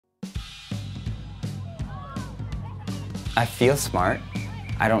I feel smart.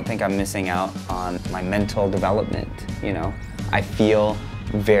 I don't think I'm missing out on my mental development, you know. I feel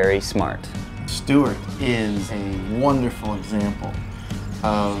very smart. Stuart is a wonderful example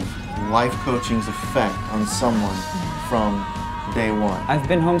of life coaching's effect on someone from day one. I've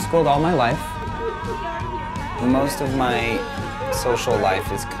been homeschooled all my life. Most of my social life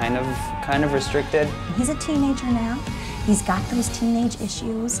is kind of restricted. He's a teenager now. He's got those teenage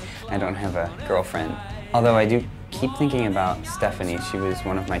issues. I don't have a girlfriend, although I do keep thinking about Stephanie. She was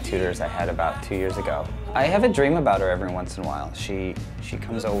one of my tutors I had about 2 years ago. I have a dream about her every once in a while. She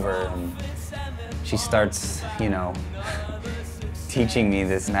comes over and she starts, you know, teaching me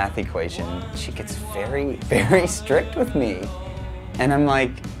this math equation. She gets very, very strict with me. And I'm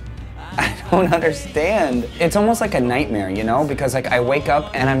like, I don't understand. It's almost like a nightmare, you know, because like I wake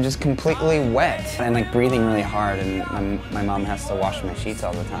up and I'm just completely wet and like breathing really hard, and my mom has to wash my sheets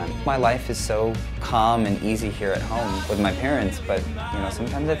all the time. My life is so calm and easy here at home with my parents, but you know,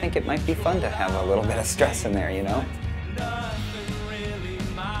 sometimes I think it might be fun to have a little bit of stress in there, you know?